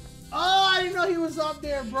 Oh, I didn't know he was up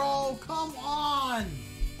there, bro. Come on.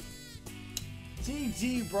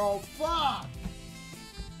 GG, bro. Fuck.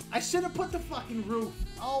 I should have put the fucking roof.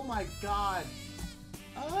 Oh my god.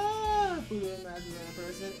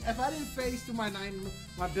 Person. If I didn't phase through my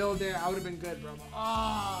build there, I would have been good, bro.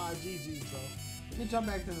 GG, bro. You can jump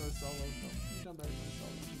back to the solo, bro. You can jump back to the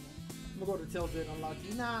solo. I'm gonna go to tilted,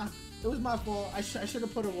 unlucky. Nah, it was my fault. I should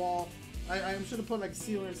have put a wall. I should have put like a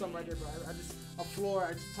ceiling or something right there, bro. A floor.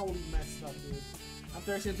 I just totally messed up, dude. I'm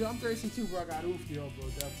thirsty too. I'm thirsty too, bro. I got oofed, yo, bro.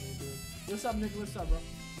 Definitely, dude. What's up, Nicholas? What's up, bro?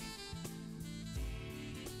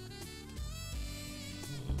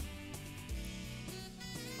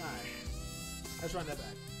 Alright. Let's run that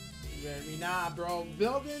back. You hear me? Nah, bro.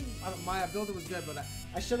 Building, my building was good, but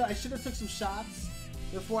I should have took some shots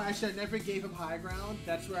before. I should have never gave him high ground.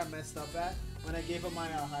 That's where I messed up at when I gave him my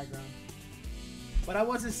high ground. But I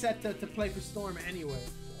wasn't set to play for Storm anyway.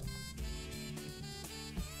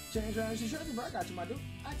 So. Change around, bro. I got you, my dude.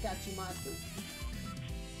 I got you, my dude.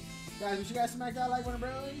 Guys, what you guys smack that like one of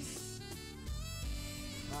bros?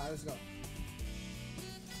 Alright, let's go.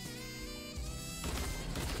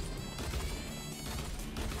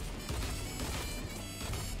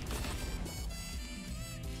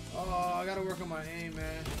 Oh, I gotta work on my aim,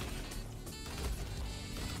 man.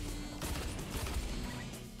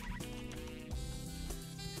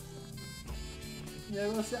 Yeah,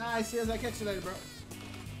 we'll see. I see as I catch you later, bro.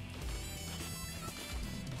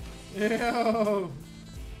 Ew.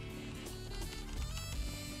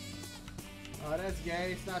 Oh, that's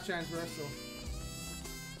gay. It's not transversal.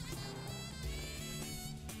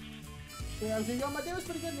 Yeah, I was yo, my day was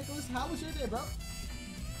pretty good, Nicholas. How was your day, bro?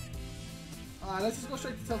 Alright, let's just go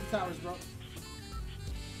straight to Tilted Towers, bro.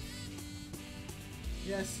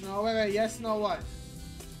 Yes, no, wait, yes, no, what?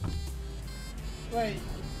 Wait,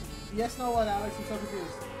 yes, no, what, Alex? I'm so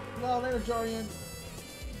confused. No, later, Jorian.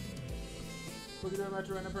 We're gonna do a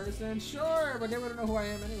retro random person? Sure, but they wouldn't know who I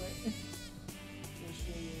am anyway.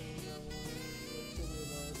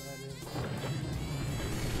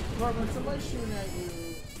 Bro, when somebody's shooting at you,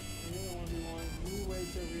 you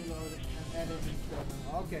wait to reload and edit and kill them.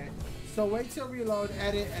 Okay. So wait till reload,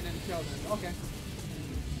 edit, and then kill them. Okay.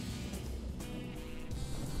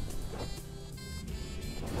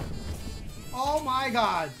 Oh my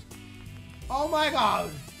god. Oh my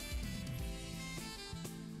god.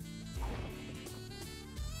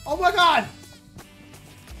 Oh my god.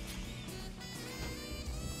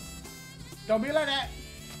 Don't be like that.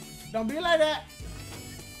 Don't be like that.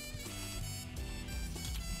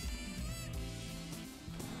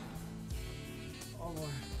 Oh boy.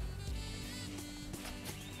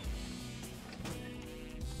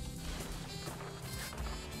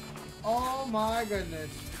 Oh my goodness.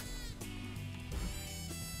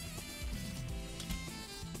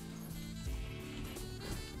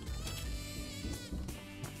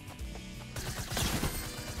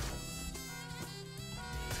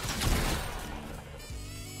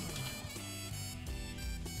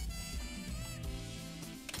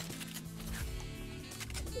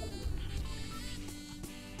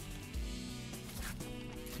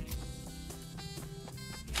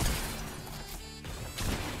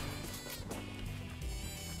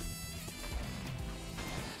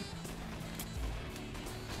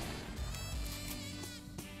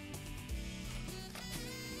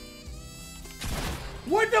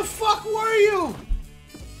 Where the fuck were you?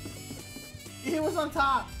 He was on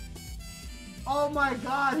top. Oh my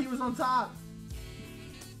god, he was on top.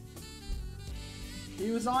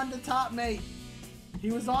 He was on the top, mate.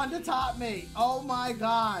 He was on the top, mate. Oh my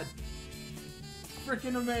god.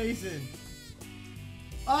 Freaking amazing.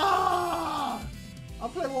 Ah! I'll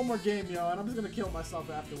play one more game, yo, and I'm just gonna kill myself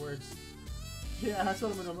afterwards. Yeah, that's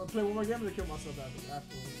what I'm gonna do. I'm gonna play one more game and then kill myself afterwards,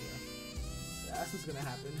 yeah. That's what's gonna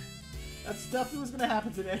happen. That's definitely what's gonna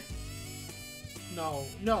happen today. No,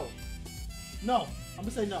 no, no. I'm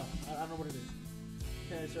gonna say no. I don't know what it is.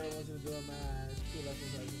 Okay, sure. I want you to do a match. 2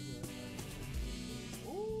 lessons.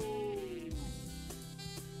 Ooh.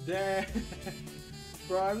 Damn.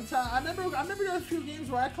 Bro, every time I remember there were a few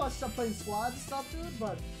games where I clutched up playing squads and stuff, dude.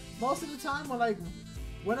 But most of the time,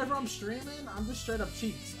 whenever I'm streaming, I'm just straight up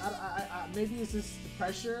cheeks. Maybe it's just the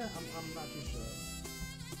pressure. I'm not too sure.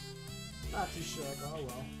 Not too sure, but oh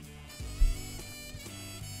well.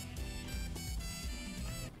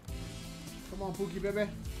 Come on, Pookie, baby.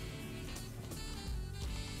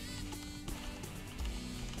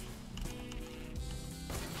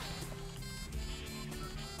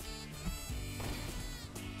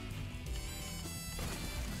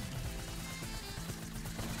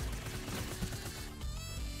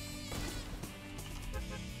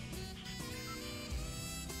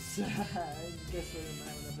 Guess what,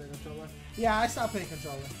 man, when I play controller. Yeah, I stopped playing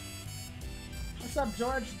controller. What's up,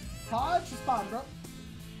 George? Hodge? It's fine, bro.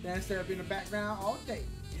 Dance therapy in the background all day.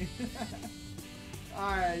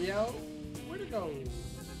 Alright, yo. Where'd it go?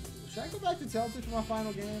 Should I go back to Tilted for my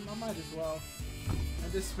final game? I might as well. I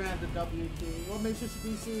just spammed the W key. What makes this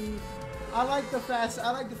PC? I like the fast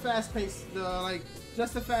pace, I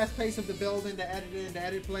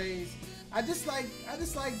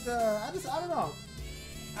don't know.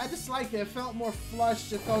 I just like it. It felt more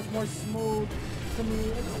flush. It felt more smooth to me.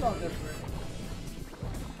 It just felt different.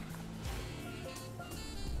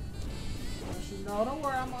 No, don't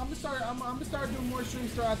worry. I'm gonna start doing more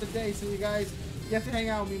streams throughout the day, so you guys get to hang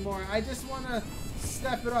out with me more. I just wanna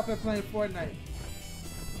step it up at playing Fortnite.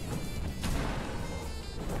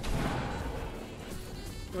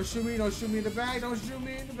 Don't shoot me in the back. Don't shoot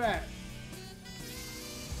me in the back.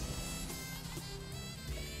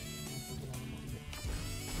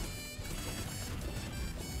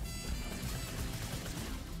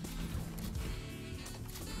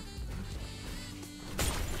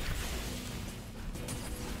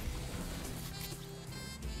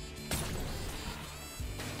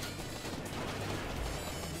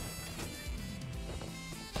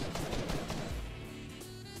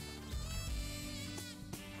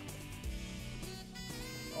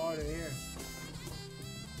 Oh, they're here.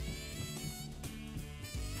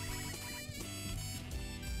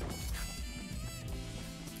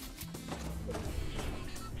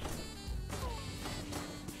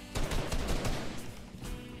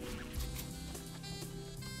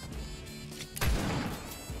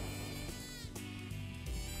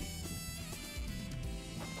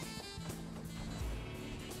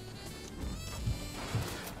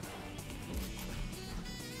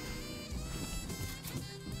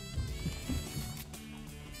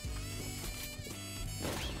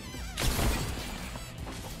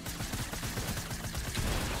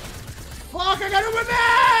 Fuck, I got a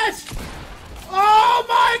revenge! Oh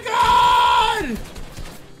my god!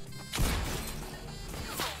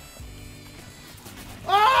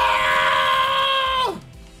 Oh!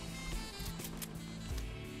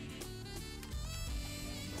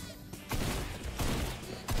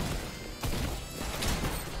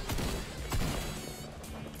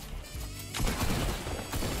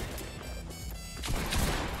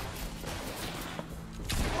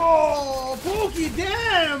 Oh, Pookie,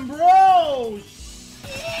 damn, bro!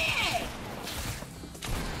 Shit!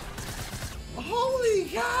 Holy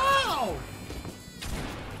cow!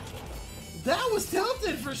 That was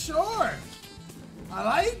tilted for sure. I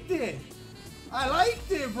liked it. I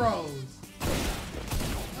liked it, bros.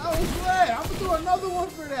 That was great. I'm gonna do another one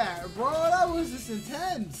for that, bro. That was just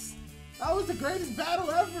intense. That was the greatest battle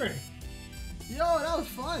ever. Yo, that was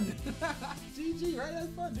fun. GG, right? That's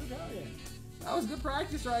fun, dude. Hell yeah. That was good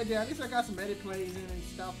practice right there. At least I got some edit plays in and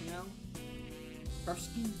stuff, you know.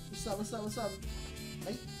 Brusky, what's up, what's up, what's up?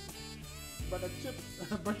 Hey, but a chip,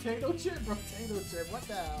 potato chip, what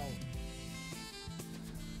the hell?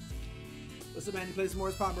 What's up, man? You play some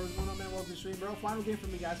more Pop, bro? What's going on, man? Welcome to the stream, bro. Final game for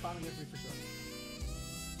me, guys. Final game for me for sure.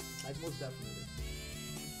 Like, most definitely.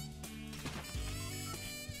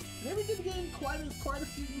 And we did gain quite a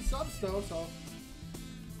few new subs, though, so.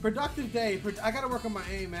 Productive day. I gotta work on my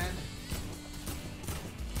aim, man.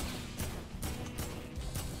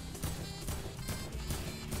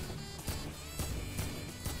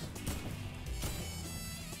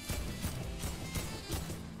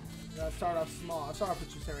 Gotta start off small. I'll start off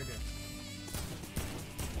with you right there.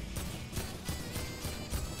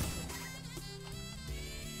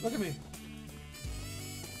 Look at me.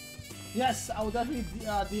 Yes, I will definitely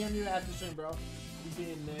DM you after the stream, bro. You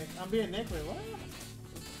being Nick. I'm being Nick. Wait, what?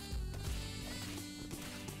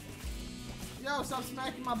 Yo, stop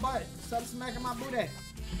smacking my butt. Stop smacking my booty.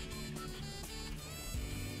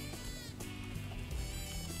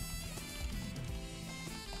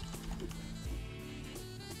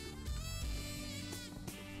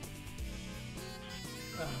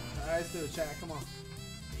 Alright, let's do it, chat. Come on.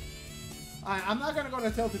 Alright, I'm not gonna go to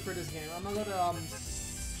Tilted for this game. I'm gonna go to,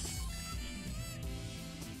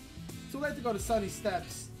 too late to go to Sunny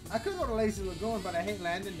Steps. I could go to Lazy Lagoon, but I hate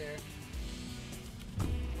landing there.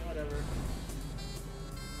 Whatever.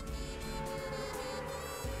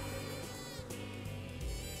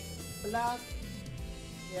 Block.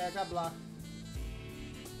 Yeah, I got blocked.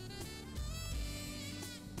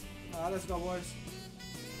 Let's go, boys.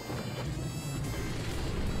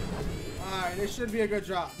 Alright, this should be a good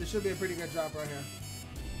drop. This should be a pretty good drop right here.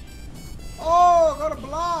 Oh, go to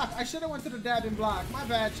block. I should have went to the dabbing block. My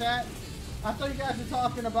bad, chat. I thought you guys were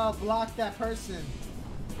talking about block that person.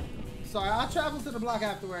 Sorry, I'll travel to the block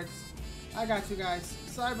afterwards. I got you guys.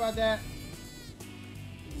 Sorry about that.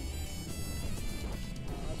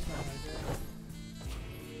 Oh, that's not right there.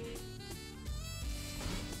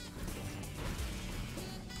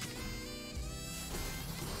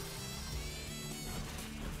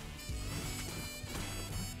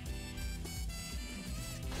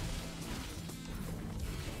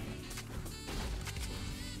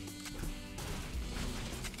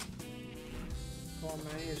 Come on,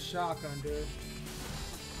 man. He is shotgun, dude.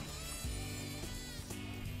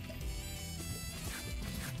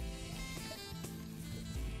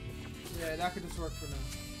 Yeah, that could just work for now.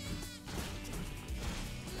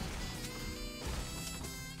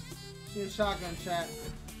 She a shotgun, chat.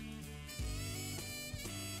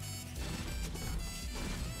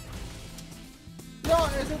 Yo,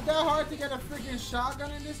 is it that hard to get a freaking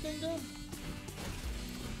shotgun in this thing, dude?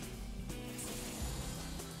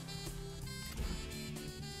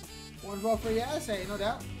 One vote for yes, hey, no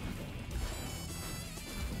doubt.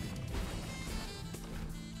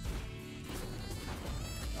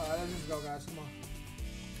 Let's just go, guys. Come on.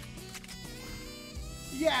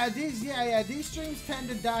 Yeah, these streams tend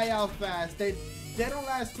to die out fast. They don't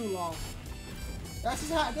last too long.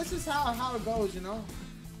 This is how it goes, you know.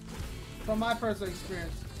 From my personal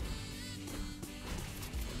experience.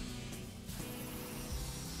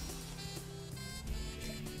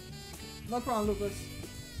 No problem, Lucas.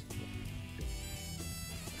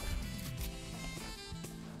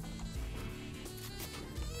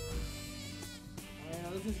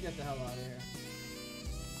 Let's just get the hell out of here.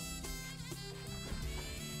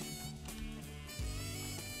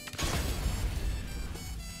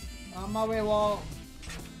 On my way, Wall.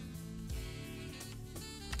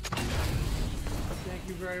 Thank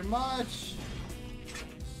you very much.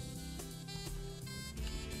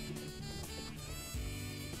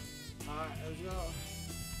 Alright, let's go.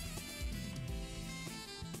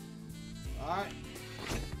 Alright.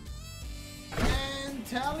 And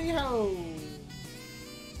tally ho!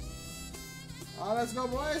 Oh, let's go,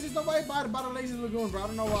 boys. There's nobody by the Lazy Lagoon, bro. I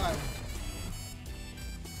don't know why.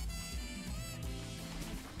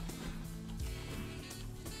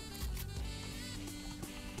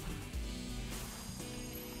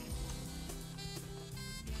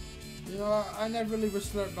 You know, I never really was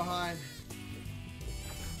slurped behind.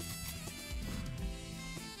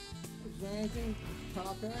 Is there anything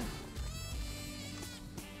top here?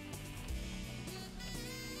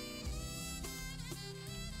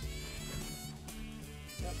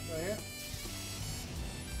 Yep, right here.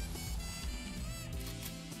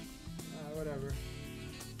 Whatever.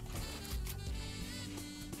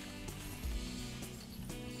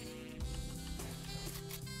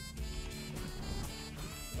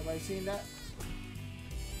 Nobody seen that?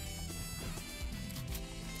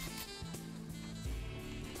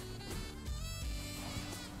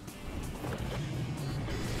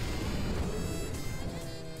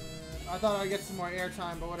 I thought I'd get some more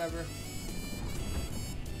airtime, but whatever.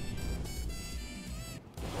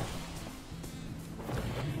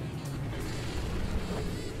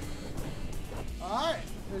 Alright,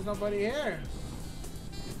 there's nobody here.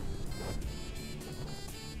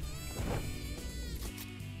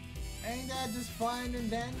 Ain't that just fine and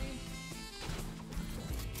dandy?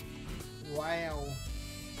 Wow.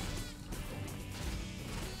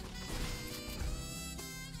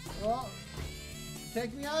 Well,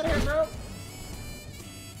 take me out of here, bro.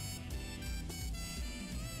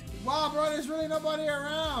 Wow, bro, there's really nobody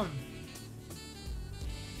around.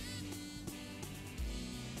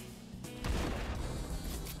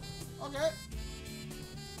 Okay.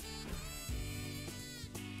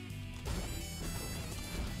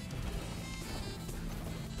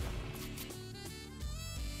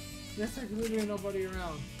 There's like literally nobody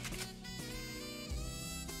around.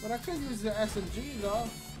 But I could use the SMG though.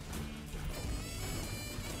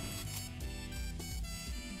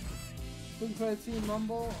 Couldn't play Team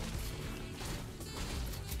Rumble.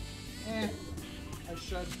 I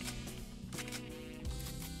should.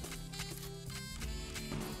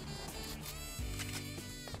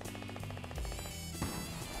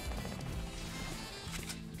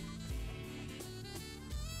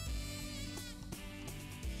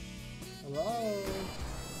 Hello?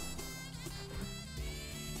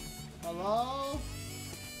 Hello?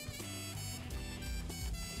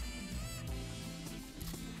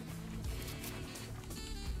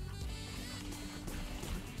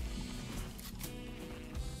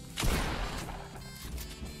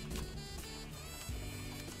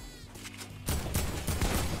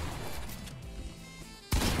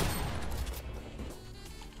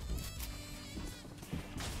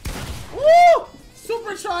 Woo!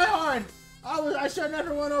 Super try hard! I should have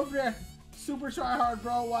never went over there. Super try hard,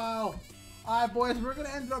 bro. Wow. Alright, boys, we're gonna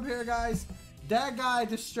end it up here, guys. That guy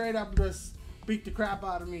just straight up just beat the crap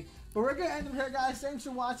out of me. But we're gonna end it here, guys. Thanks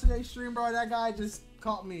for watching today's stream, bro. That guy just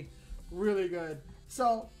caught me really good.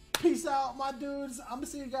 So, peace out, my dudes. I'm gonna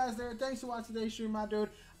see you guys there. Thanks for watching today's stream, my dude.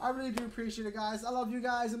 I really do appreciate it, guys. I love you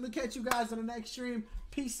guys. I'm gonna catch you guys on the next stream.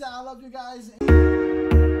 Peace out. I love you guys.